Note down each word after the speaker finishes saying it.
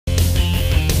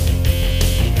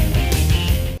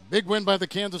Big win by the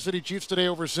Kansas City Chiefs today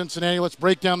over Cincinnati. Let's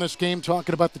break down this game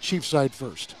talking about the Chiefs side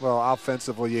first. Well,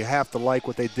 offensively, you have to like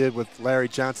what they did with Larry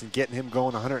Johnson, getting him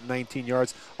going 119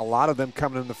 yards, a lot of them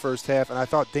coming in the first half. And I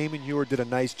thought Damon Huard did a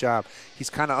nice job. He's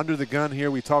kind of under the gun here.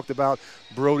 We talked about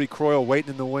Brody Croyle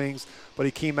waiting in the wings, but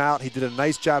he came out. He did a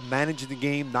nice job managing the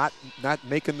game, not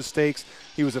making mistakes.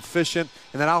 He was efficient,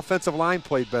 and that offensive line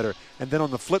played better. And then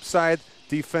on the flip side,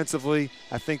 defensively,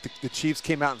 I think the Chiefs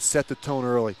came out and set the tone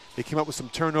early. They came up with some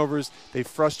turnovers. They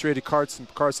frustrated Carson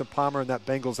Palmer and that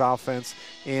Bengals offense.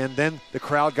 And then the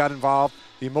crowd got involved.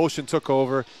 The emotion took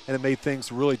over, and it made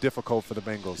things really difficult for the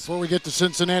Bengals. Before we get to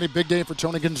Cincinnati, big day for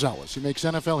Tony Gonzalez. He makes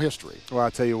NFL history. Well, I'll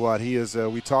tell you what, he is.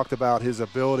 We talked about his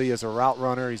ability as a route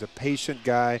runner. He's a patient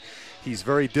guy. He's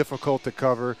very difficult to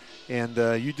cover, and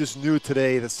you just knew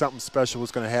today that something special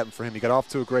was going to happen for him. He got off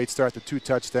to a great start, the 2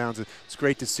 touchdowns. It's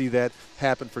great to see that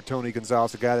happen for Tony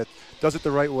Gonzalez, a guy that does it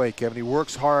the right way, Kevin. He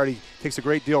works hard. He takes a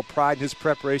great deal of pride in his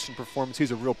preparation performance.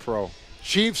 He's a real pro.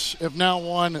 Chiefs have now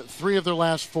won 3 of their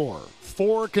last 4.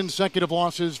 4 consecutive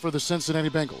losses for the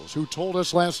Cincinnati Bengals, who told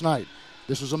us last night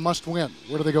this was a must-win.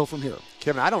 Where do they go from here?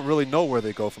 Kevin, I don't really know where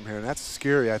they go from here, and that's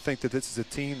scary. I think that this is a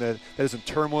team that is in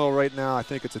turmoil right now. I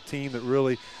think it's a team that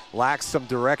really lacks some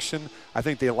direction. I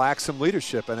think they lack some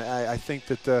leadership, and I think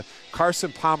that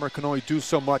Carson Palmer can only do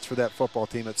so much for that football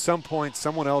team. At some point,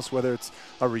 someone else, whether it's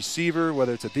a receiver,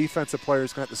 whether it's a defensive player,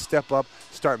 is going to have to step up,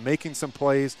 start making some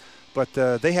plays. But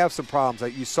they have some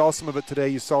problems. You saw some of it today.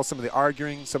 You saw some of the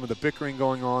arguing, some of the bickering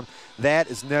going on. That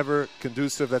is never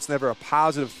conducive. That's never a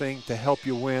positive thing to help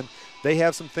you win. They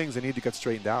have some things they need to get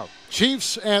straightened out.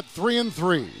 Chiefs at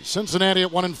 3-3. Cincinnati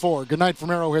at 1-4. Good night from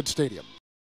Arrowhead Stadium.